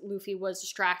because Luffy was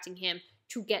distracting him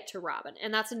to get to Robin.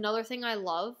 And that's another thing I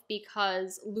love,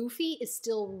 because Luffy is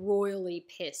still royally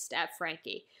pissed at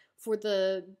Franky for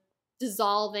the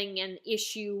dissolving and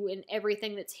issue and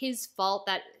everything. That's his fault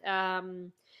that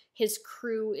his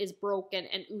crew is broken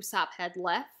and Usopp had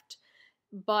left.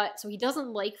 But so he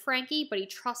doesn't like Franky, but he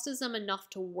trusts him enough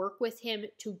to work with him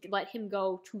to let him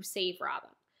go to save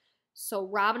Robin. So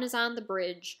Robin is on the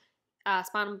bridge.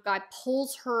 Spandam Guy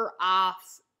pulls her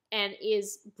off and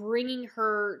is bringing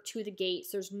her to the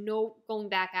gates. There's no going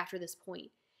back after this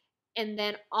point. And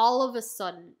then all of a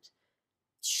sudden,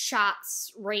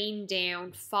 shots rain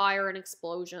down, fire and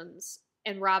explosions,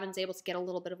 and Robin's able to get a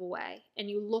little bit of a way. And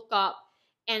you look up,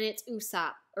 and it's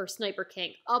Usopp, or Sniper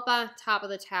King, up on top of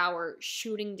the tower,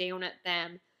 shooting down at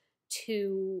them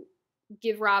to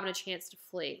give Robin a chance to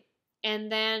flee.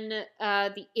 And then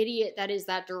the idiot that is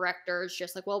that director is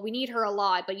just like, well, we need her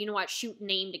alive, but you know what? Shoot and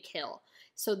aim to kill.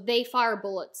 So they fire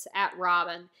bullets at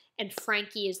Robin, and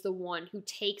Franky is the one who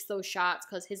takes those shots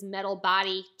because his metal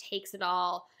body takes it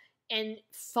all. And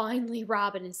finally,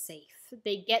 Robin is safe.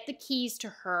 They get the keys to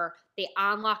her. They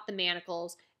unlock the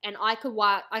manacles, and I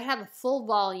have a full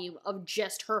volume of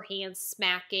just her hands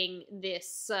smacking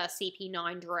this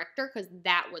CP9 director because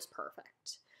that was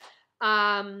perfect.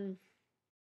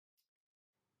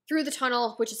 Through the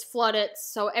tunnel, which is flooded,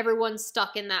 so everyone's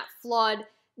stuck in that flood.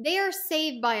 They are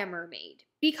saved by a mermaid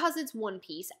because it's One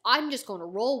Piece. I'm just going to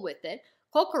roll with it.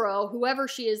 Kokoro, whoever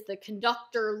she is, the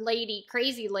conductor lady,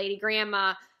 crazy lady,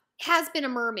 grandma, has been a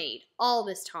mermaid all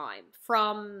this time.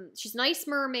 She's an ice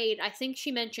mermaid. I think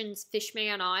she mentions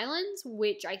Fishman Islands,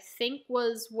 which I think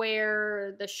was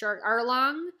where the shark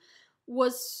Arlong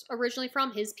was originally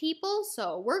from, his people.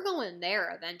 So we're going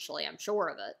there eventually, I'm sure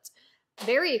of it.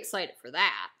 Very excited for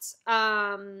that.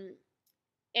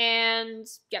 And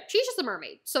yep, she's just a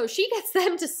mermaid. So she gets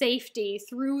them to safety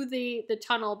through the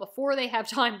tunnel before they have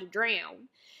time to drown.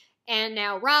 And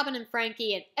now Robin and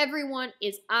Franky and everyone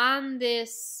is on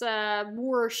this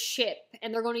war ship,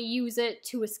 and they're going to use it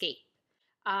to escape.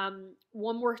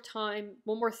 One more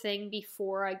thing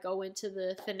before I go into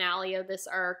the finale of this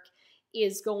arc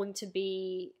is going to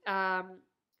be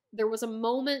there was a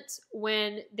moment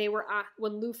when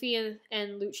when Luffy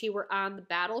and Lucci were on the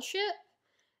battleship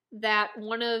that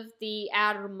one of the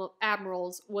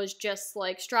admirals was just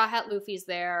like, Straw Hat Luffy's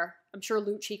there. I'm sure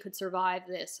Lucci could survive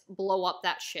this. Blow up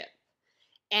that ship.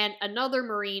 And another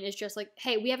Marine is just like,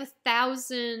 hey, we have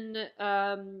 1,000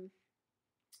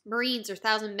 Marines or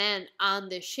 1,000 men on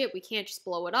this ship. We can't just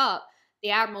blow it up. The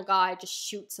Admiral guy just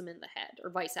shoots him in the head, or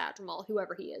Vice Admiral,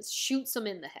 whoever he is, shoots him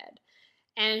in the head.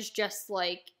 And it's just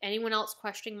like, anyone else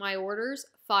questioning my orders,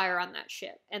 fire on that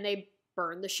ship. And they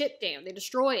burn the ship down. They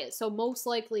destroy it. So most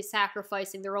likely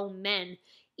sacrificing their own men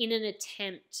in an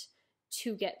attempt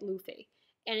to get Luffy.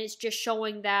 And it's just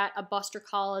showing that a Buster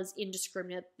Call is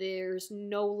indiscriminate. There's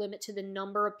no limit to the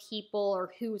number of people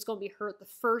or who's going to be hurt. The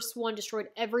first one destroyed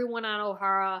everyone on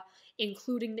Ohara,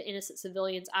 including the innocent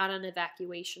civilians on an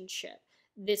evacuation ship.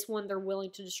 This one, they're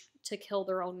willing to kill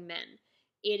their own men.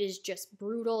 It is just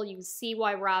brutal. You can see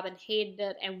why Robin hated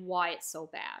it and why it's so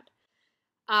bad.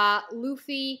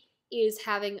 Luffy is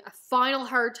having a final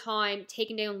hard time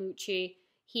taking down Lucci.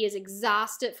 He is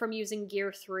exhausted from using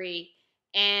Gear 3,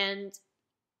 and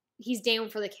he's down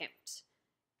for the count.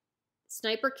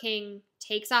 Sniper King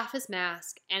takes off his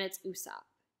mask, and it's Usopp.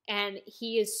 And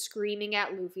he is screaming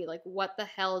at Luffy, like, what the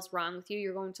hell is wrong with you?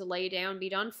 You're going to lay down, be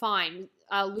done? Fine.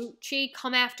 Lucci,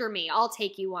 come after me. I'll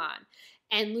take you on.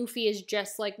 And Luffy is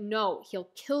just like, no, he'll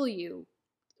kill you.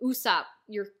 Usopp,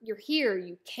 you're here,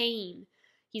 you came.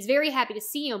 He's very happy to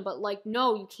see him, but like,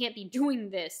 no, you can't be doing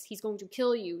this. He's going to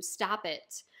kill you. Stop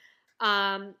it.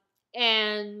 And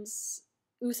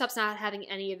Usopp's not having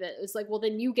any of it. It's like, well,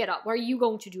 then you get up. What are you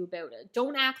going to do about it?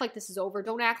 Don't act like this is over.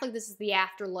 Don't act like this is the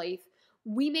afterlife.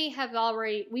 We may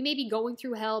be going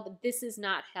through hell, but this is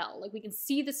not hell. Like, we can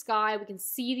see the sky. We can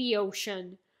see the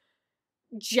ocean.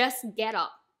 Just get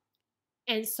up.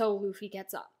 And so Luffy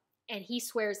gets up. And he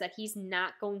swears that he's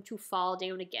not going to fall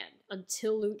down again.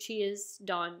 Until Lucci is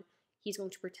done, he's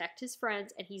going to protect his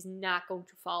friends, and he's not going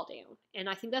to fall down. And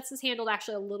I think that's handled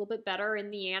actually a little bit better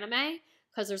in the anime,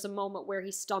 because there's a moment where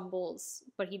he stumbles,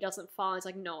 but he doesn't fall. He's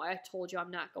like, no, I told you I'm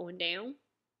not going down.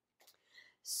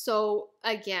 So,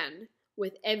 again,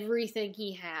 with everything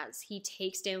he has, he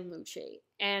takes down Lucci.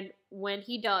 And when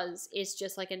he does, it's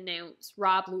just like announced,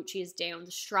 Rob Lucci is down.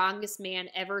 The strongest man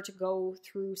ever to go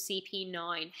through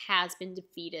CP9 has been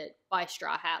defeated by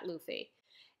Straw Hat Luffy.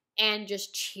 And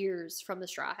just cheers from the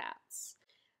Straw Hats.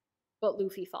 But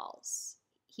Luffy falls.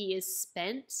 He is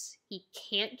spent. He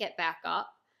can't get back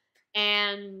up.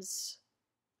 And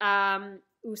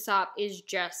Usopp is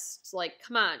just like,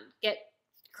 come on,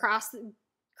 cross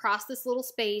this little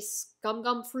space,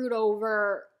 gum fruit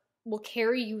over, we'll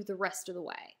carry you the rest of the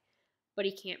way. But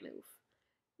he can't move.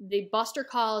 The Buster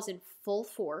Call is in full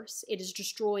force. It is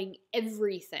destroying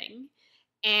everything.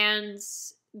 And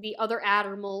the other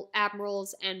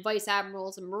admirals and vice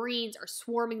admirals and marines are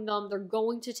swarming them. They're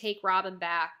going to take Robin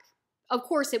back. Of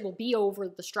course, it will be over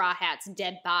the Straw Hat's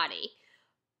dead body.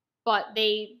 But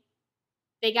they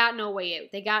got no way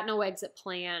out. They got no exit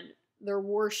plan. Their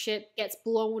warship gets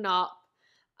blown up.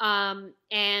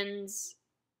 And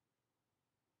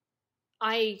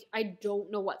I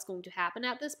don't know what's going to happen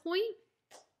at this point.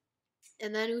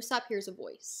 And then Usopp hears a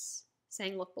voice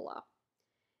saying, look below.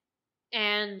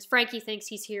 And Franky thinks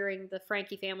he's hearing the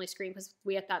Franky family scream because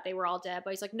we had thought they were all dead. But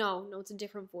he's like, no, it's a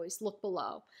different voice. Look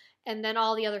below. And then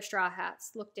all the other Straw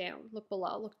Hats, look down, look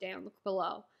below, look down, look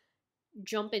below.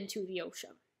 Jump into the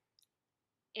ocean.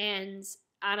 And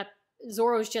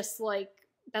Zoro's just like,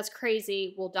 that's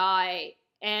crazy, we'll die.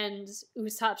 And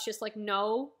Usopp's just like,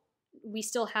 no, we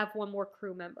still have one more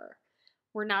crew member.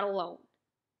 We're not alone.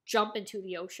 Jump into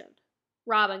the ocean.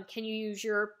 Robin, can you use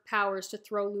your powers to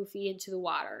throw Luffy into the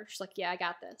water? She's like, yeah, I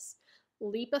got this.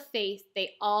 Leap of faith,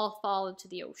 they all fall into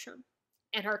the ocean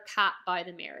and are caught by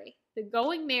the Mary. The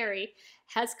Going Mary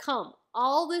has come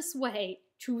all this way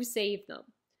to save them.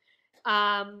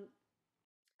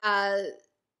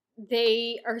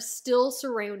 They are still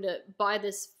surrounded by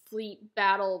this fleet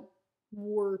battle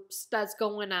warps that's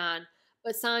going on.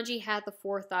 But Sanji had the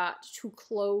forethought to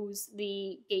close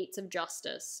the gates of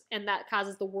justice, and that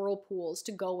causes the whirlpools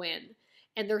to go in.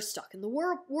 And they're stuck in the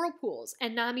whirlpools.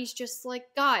 And Nami's just like,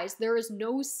 guys, there is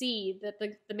no sea that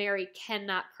the Mary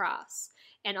cannot cross.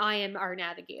 And I am our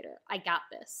navigator. I got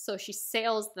this. So she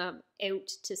sails them out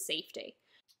to safety.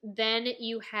 Then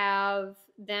you have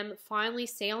them finally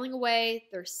sailing away.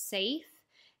 They're safe.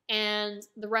 And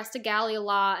the rest of Gallia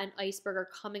and Iceberg are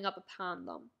coming up upon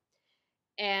them.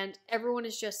 And everyone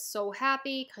is just so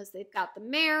happy because they've got the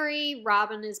Mary.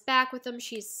 Robin is back with them.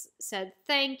 She's said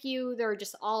thank you. They're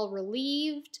just all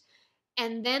relieved.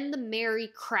 And then the Mary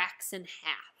cracks in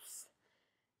half.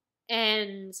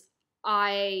 And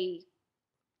I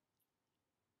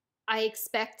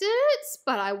expected it,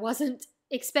 but I wasn't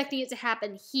expecting it to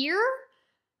happen here.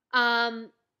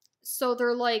 So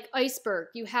they're like, Iceberg,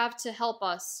 you have to help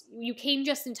us. You came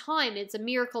just in time. It's a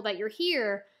miracle that you're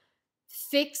here.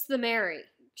 Fix the Mary.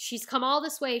 She's come all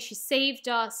this way. She saved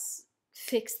us.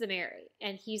 Fix the Mary.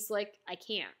 And he's like, I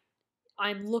can't.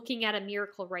 I'm looking at a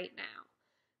miracle right now.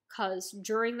 Because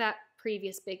during that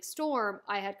previous big storm,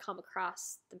 I had come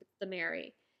across the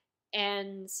Mary.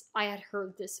 And I had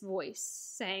heard this voice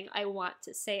saying, I want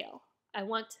to sail. I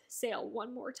want to sail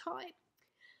one more time.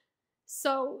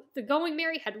 So the Going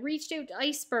Mary had reached out to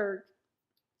Iceberg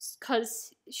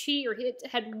because she or he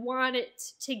had wanted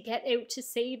to get out to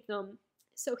save them.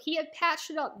 So he had patched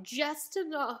it up just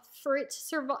enough for it to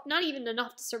survive. Not even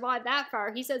enough to survive that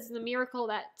far. He says it's a miracle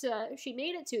that she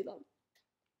made it to them.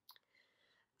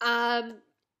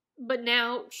 But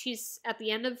now she's at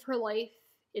the end of her life.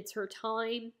 It's her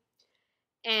time.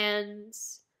 And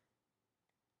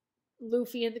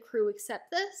Luffy and the crew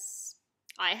accept this.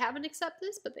 I haven't accepted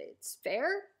this, but it's fair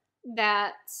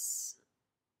that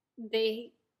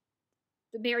the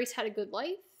Marys had a good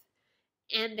life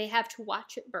and they have to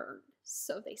watch it burn.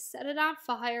 So they set it on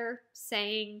fire,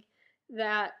 saying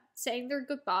their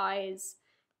goodbyes,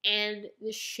 and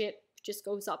the ship just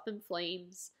goes up in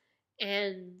flames,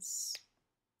 and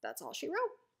that's all she wrote.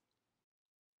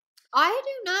 I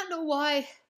do not know why.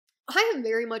 I am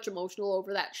very much emotional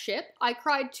over that ship. I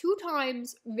cried 2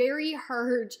 times very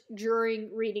hard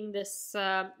during reading this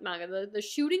manga. The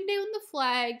shooting down the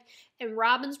flag and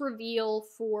Robin's reveal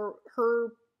for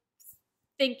her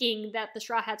thinking that the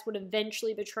Straw Hats would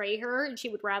eventually betray her and she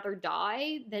would rather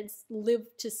die than live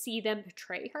to see them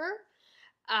betray her.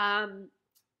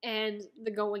 And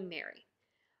the Going Mary.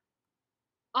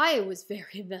 I was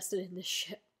very invested in this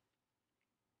ship.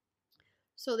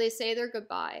 So they say their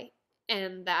goodbye.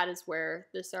 And that is where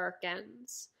this arc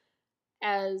ends.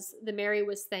 As the Mary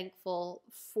was thankful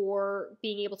for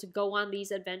being able to go on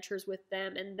these adventures with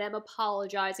them and them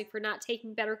apologizing for not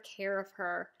taking better care of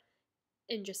her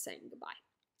and just saying goodbye.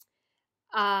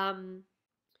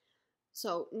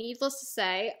 So needless to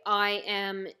say, I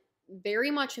am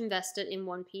very much invested in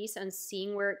One Piece and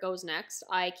seeing where it goes next.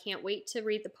 I can't wait to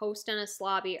read the Piece Enies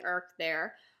Lobby arc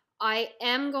there. I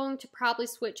am going to probably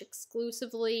switch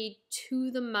exclusively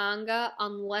to the manga,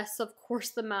 unless, of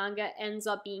course, the manga ends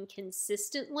up being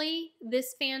consistently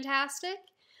this fantastic.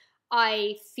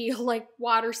 I feel like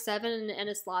Water 7 and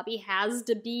Enies Lobby has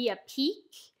to be a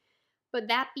peak. But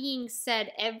that being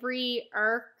said, every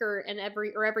arc or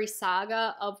every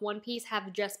saga of One Piece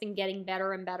have just been getting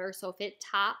better and better. So if it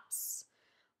tops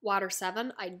Water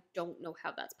 7, I don't know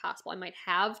how that's possible. I might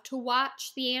have to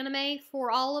watch the anime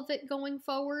for all of it going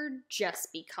forward just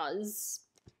because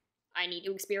I need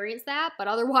to experience that. But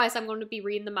otherwise, I'm going to be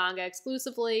reading the manga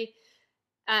exclusively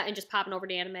and just popping over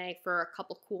to anime for a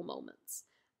couple cool moments.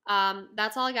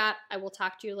 That's all I got. I will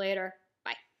talk to you later.